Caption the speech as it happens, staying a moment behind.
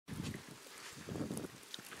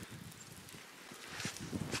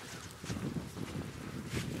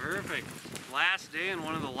Perfect. Last day and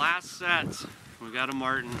one of the last sets. We got a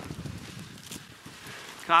marten.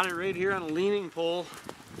 Caught it right here on a leaning pole.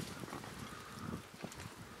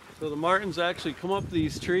 So the martens actually come up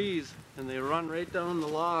these trees and they run right down the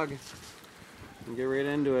log and get right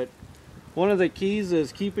into it. One of the keys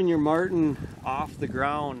is keeping your marten off the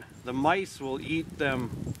ground. The mice will eat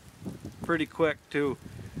them pretty quick too.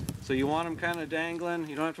 So you want them kind of dangling.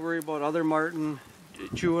 You don't have to worry about other marten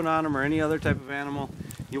chewing on them or any other type of animal.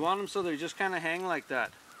 You want them so they just kind of hang like that.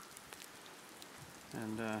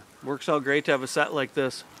 And works out great to have a set like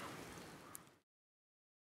this.